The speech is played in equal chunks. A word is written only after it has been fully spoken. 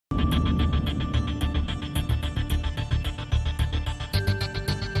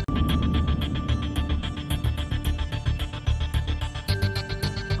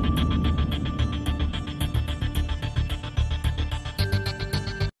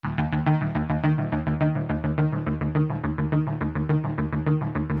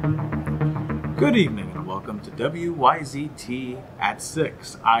Good evening and welcome to WYZT at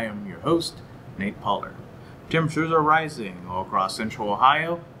 6. I am your host, Nate Pollard. Temperatures are rising all across central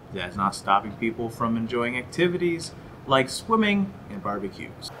Ohio. That is not stopping people from enjoying activities like swimming and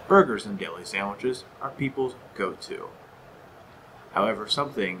barbecues. Burgers and deli sandwiches are people's go-to. However,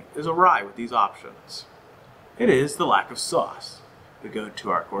 something is awry with these options. It is the lack of sauce. We go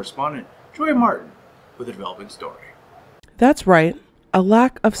to our correspondent, Joy Martin, with a developing story. That's right, a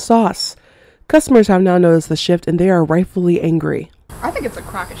lack of sauce. Customers have now noticed the shift and they are rightfully angry. I think it's a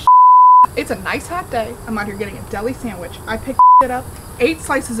crock of shit. It's a nice hot day. I'm out here getting a deli sandwich. I picked it up, 8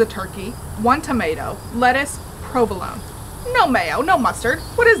 slices of turkey, 1 tomato, lettuce, provolone. No mayo, no mustard.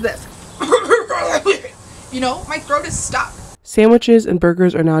 What is this? My throat is stuck. Sandwiches and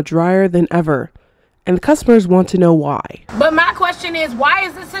burgers are now drier than ever, and customers want to know why. But my question is, why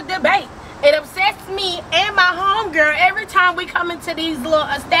is this a debate? It upsets me and my homegirl every time we come into these little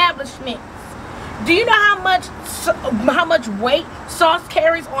establishments. Do you know how much weight sauce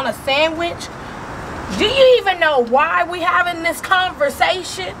carries on a sandwich? Do you even know why we having this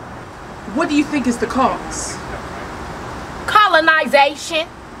conversation? What do you think is the cause? Colonization.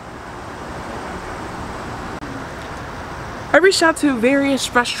 I reached out to various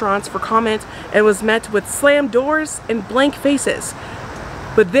restaurants for comment and was met with slammed doors and blank faces.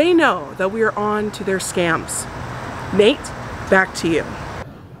 But they know that we are on to their scams. Nate, back to you.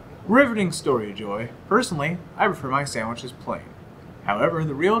 Riveting story, Joy. Personally, I prefer my sandwiches plain. However,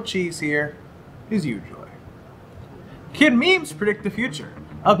 the real cheese here is you, Joy. Can memes predict the future?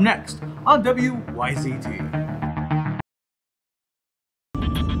 Up next on WYZT.